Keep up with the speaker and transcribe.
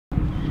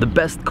The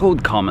best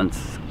code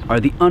comments are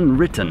the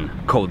unwritten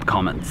code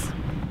comments.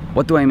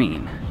 What do I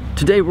mean?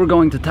 Today we're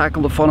going to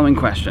tackle the following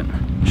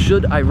question.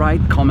 Should I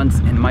write comments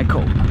in my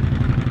code?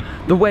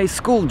 The way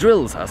school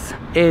drills us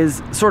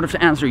is sort of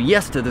to answer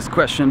yes to this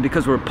question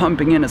because we're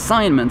pumping in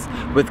assignments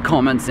with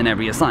comments in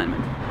every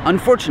assignment.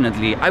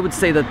 Unfortunately, I would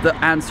say that the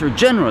answer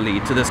generally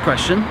to this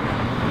question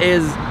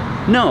is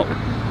no.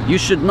 You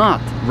should not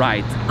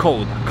write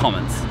code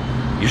comments.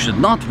 You should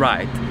not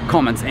write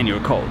comments in your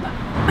code.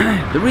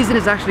 The reason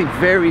is actually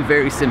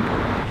very simple.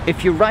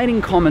 If you're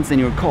writing comments in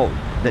your code,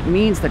 that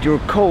means that your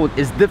code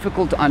is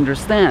difficult to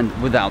understand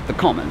without the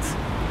comments.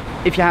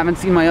 If you haven't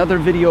seen my other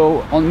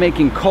video on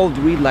making code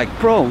read like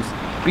pros,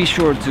 be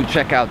sure to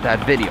check out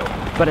that video.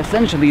 But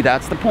essentially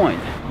that's the point.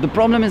 The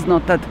problem is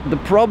not that the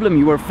problem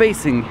you are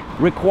facing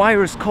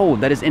requires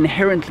code that is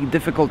inherently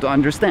difficult to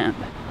understand.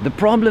 The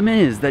problem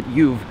is that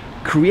you've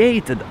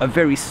created a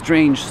very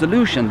strange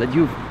solution, that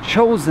you've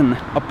chosen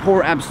a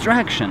poor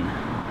abstraction,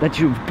 that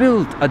you've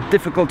built a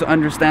difficult to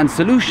understand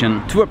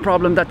solution to a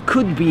problem that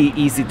could be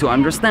easy to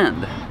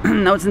understand.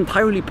 Now it's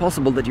entirely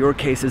possible that your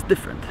case is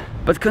different.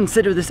 But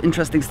consider this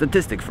interesting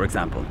statistic, for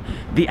example.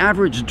 The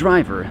average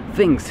driver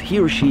thinks he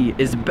or she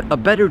is a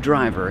better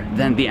driver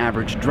than the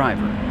average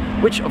driver,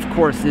 which of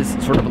course is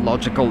sort of a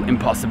logical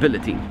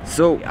impossibility.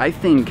 So I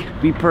think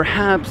we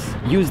perhaps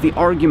use the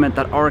argument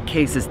that our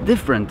case is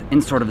different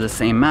in sort of the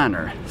same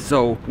manner.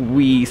 So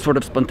we sort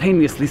of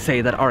spontaneously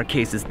say that our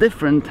case is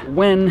different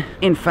when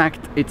in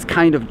fact it's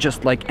kind of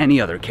just like any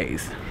other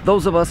case.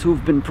 Those of us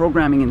who've been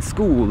programming in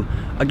school,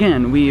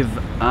 again, we've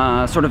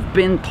sort of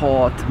been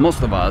taught,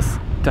 most of us,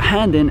 to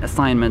hand in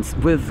assignments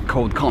with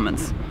code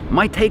comments.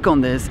 My take on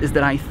this is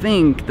that I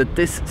think that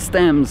this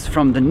stems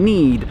from the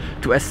need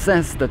to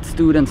assess that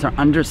students are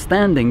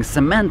understanding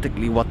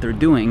semantically what they're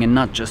doing and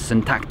not just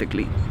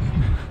syntactically.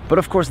 But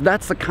of course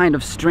that's a kind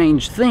of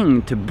strange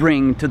thing to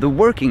bring to the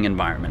working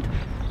environment.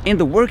 In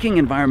the working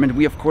environment,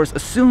 we of course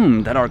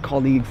assume that our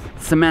colleagues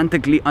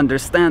semantically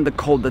understand the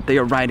code that they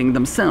are writing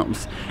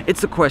themselves.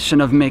 It's a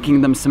question of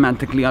making them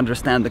semantically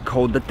understand the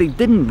code that they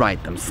didn't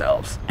write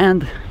themselves.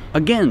 And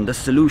again, the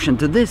solution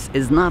to this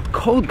is not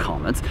code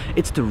comments,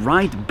 it's to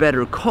write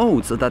better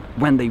code so that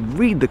when they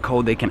read the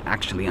code, they can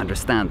actually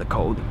understand the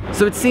code.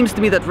 So it seems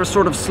to me that we're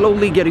sort of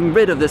slowly getting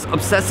rid of this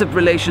obsessive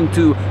relation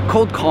to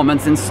code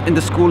comments in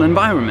the school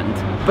environment.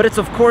 But it's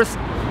of course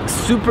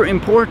super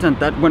important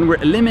that when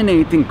we're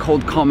eliminating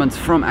code comments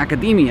from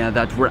academia,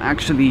 that we're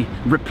actually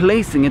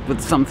replacing it with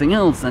something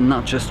else and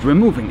not just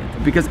removing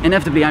it. Because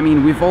inevitably, I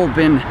mean, we've all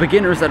been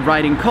beginners at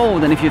writing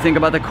code, and if you think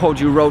about the code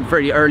you wrote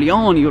very early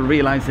on, you'll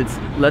realize it's,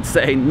 let's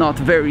say, not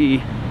very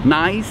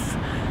nice.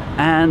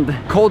 And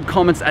code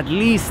comments at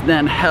least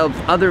then help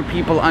other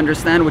people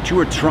understand what you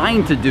were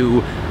trying to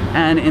do.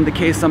 And in the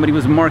case somebody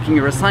was marking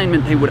your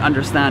assignment, they would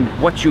understand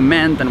what you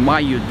meant and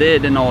why you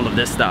did and all of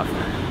this stuff.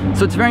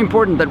 So it's very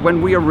important that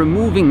when we are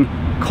removing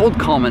code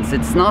comments,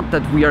 it's not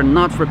that we are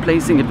not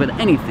replacing it with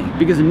anything,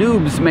 because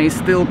noobs may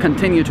still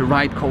continue to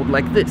write code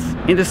like this.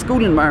 In the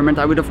school environment,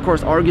 I would of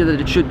course argue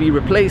that it should be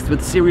replaced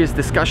with serious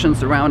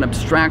discussions around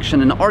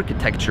abstraction and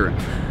architecture.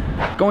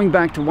 Going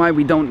back to why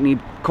we don't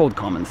need code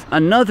comments.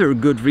 Another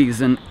good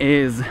reason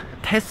is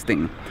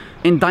testing.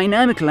 In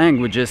dynamic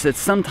languages, it's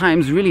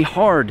sometimes really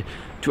hard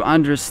to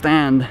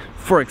understand,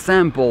 for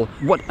example,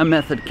 what a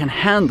method can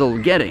handle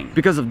getting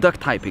because of duck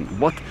typing.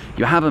 What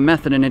you have a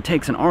method and it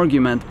takes an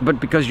argument, but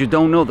because you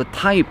don't know the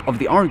type of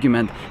the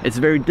argument, it's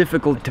very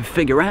difficult to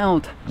figure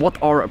out what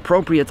are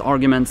appropriate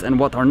arguments and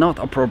what are not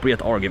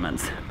appropriate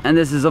arguments. And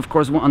this is of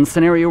course one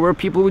scenario where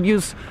people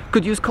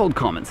could use code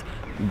comments.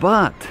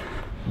 But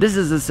this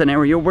is a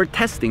scenario where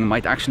testing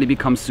might actually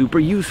become super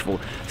useful.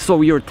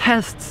 So your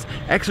tests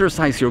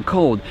exercise your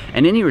code,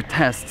 and in your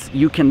tests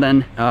you can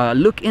then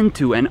look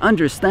into and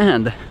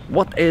understand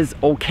what is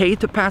okay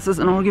to pass as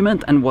an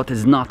argument and what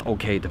is not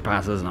okay to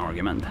pass as an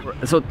argument.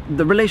 So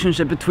the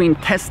relationship between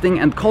testing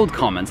and code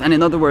comments, and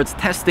in other words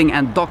testing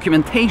and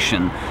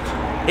documentation,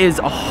 is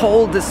a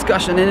whole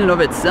discussion in and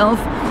of itself.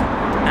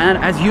 And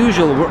as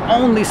usual, we're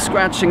only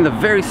scratching the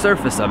very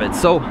surface of it.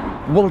 So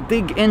we'll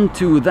dig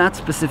into that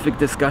specific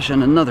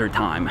discussion another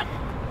time.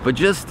 But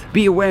just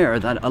be aware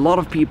that a lot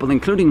of people,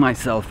 including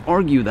myself,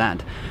 argue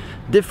that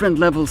different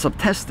levels of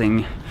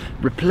testing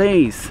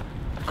replace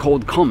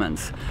code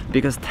comments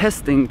because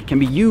testing can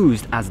be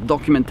used as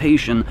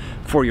documentation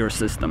for your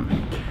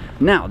system.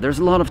 Now, there's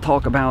a lot of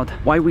talk about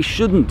why we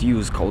shouldn't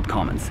use code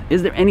comments.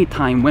 Is there any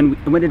time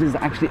when it is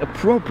actually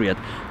appropriate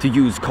to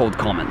use code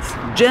comments?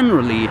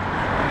 Generally,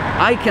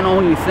 I can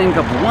only think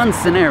of one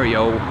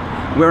scenario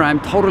where I'm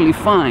totally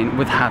fine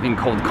with having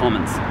code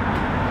comments.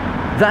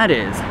 That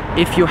is,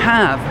 if you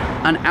have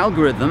an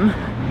algorithm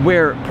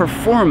where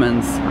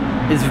performance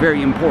is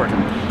very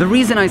important. The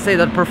reason I say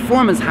that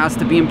performance has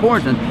to be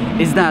important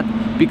is that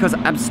because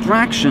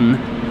abstraction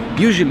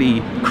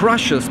usually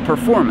crushes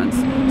performance.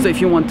 So if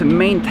you want to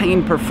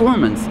maintain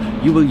performance,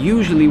 you will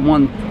usually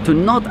want to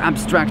not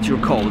abstract your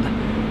code.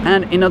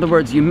 And in other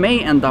words, you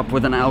may end up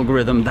with an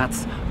algorithm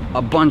that's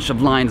a bunch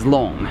of lines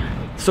long.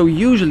 So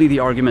usually the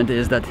argument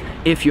is that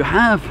if you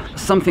have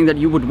something that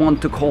you would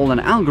want to call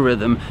an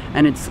algorithm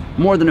and it's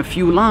more than a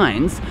few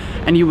lines,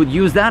 and you would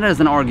use that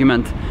as an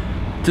argument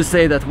to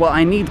say that, well,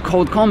 I need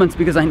code comments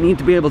because I need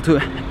to be able to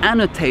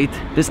annotate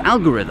this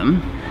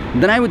algorithm,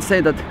 then I would say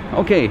that,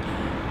 okay,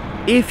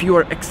 if you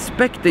are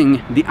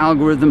expecting the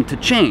algorithm to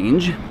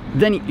change,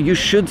 then you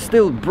should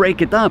still break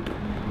it up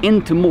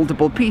into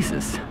multiple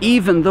pieces.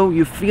 Even though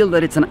you feel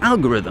that it's an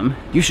algorithm,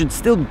 you should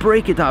still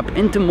break it up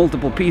into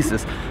multiple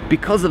pieces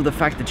because of the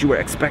fact that you are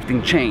expecting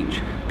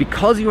change.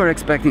 Because you are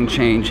expecting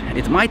change,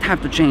 it might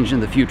have to change in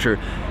the future,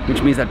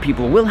 which means that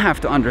people will have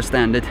to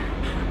understand it,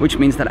 which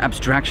means that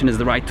abstraction is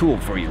the right tool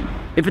for you.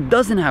 If it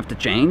doesn't have to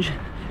change,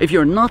 if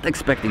you're not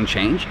expecting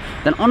change,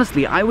 then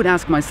honestly, I would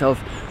ask myself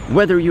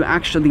whether you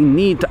actually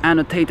need to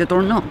annotate it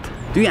or not.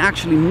 Do you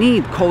actually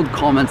need code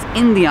comments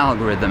in the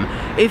algorithm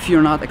if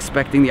you're not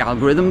expecting the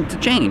algorithm to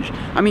change?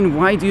 I mean,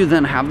 why do you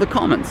then have the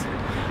comments?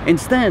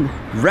 Instead,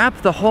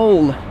 wrap the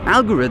whole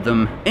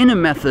algorithm in a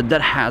method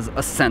that has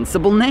a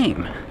sensible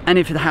name. And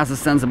if it has a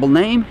sensible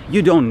name,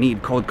 you don't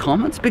need code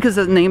comments because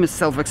the name is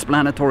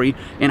self-explanatory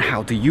in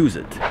how to use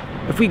it.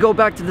 If we go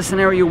back to the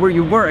scenario where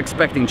you were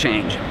expecting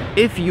change,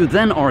 if you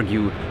then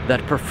argue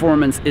that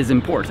performance is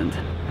important,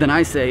 then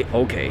I say,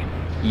 okay,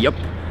 yep,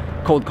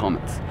 code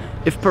comments.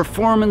 If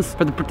performance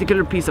for the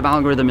particular piece of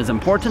algorithm is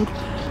important,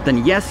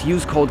 then yes,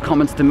 use code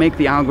comments to make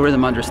the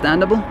algorithm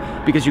understandable,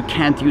 because you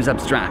can't use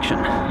abstraction.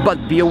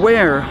 But be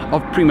aware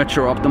of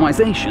premature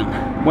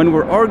optimization. When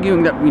we're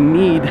arguing that we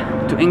need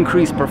to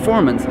increase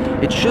performance,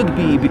 it should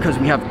be because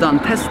we have done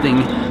testing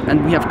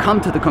and we have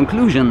come to the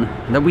conclusion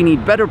that we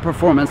need better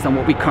performance than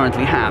what we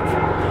currently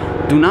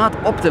have. Do not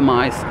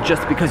optimize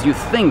just because you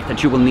think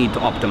that you will need to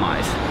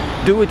optimize.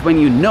 Do it when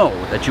you know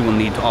that you will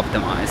need to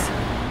optimize.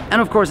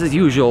 And of course, as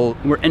usual,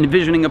 we're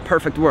envisioning a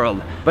perfect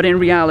world, but in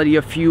reality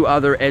a few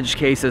other edge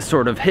cases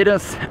sort of hit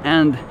us,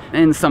 and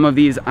in some of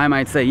these I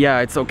might say, yeah,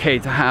 it's okay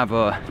to have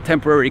a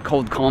temporary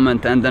code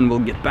comment and then we'll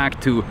get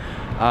back to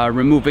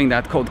removing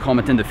that code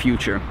comment in the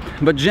future.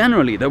 But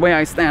generally, the way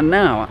I stand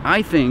now,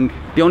 I think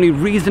the only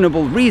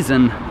reasonable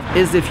reason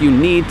is if you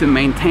need to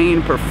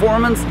maintain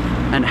performance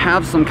and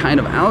have some kind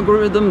of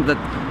algorithm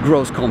that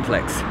grows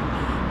complex.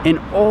 In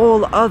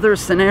all other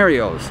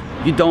scenarios,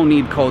 you don't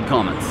need code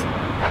comments.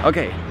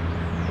 Okay.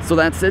 So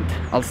that's it,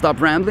 I'll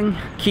stop rambling.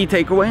 Key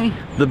takeaway,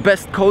 the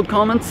best code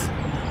comments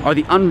are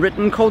the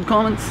unwritten code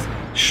comments.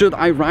 Should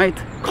I write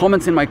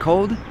comments in my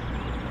code?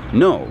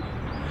 No.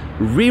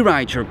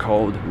 Rewrite your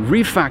code,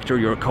 refactor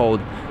your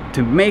code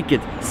to make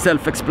it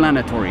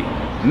self-explanatory.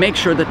 Make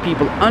sure that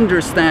people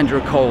understand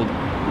your code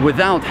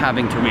without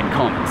having to read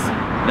comments.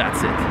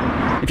 That's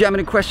it. If you have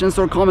any questions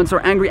or comments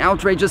or angry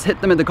outrages,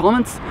 hit them in the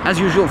comments. As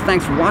usual,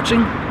 thanks for watching.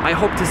 I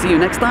hope to see you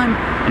next time,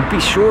 and be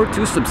sure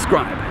to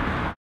subscribe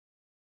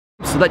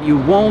so that you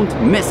won't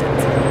miss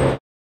it.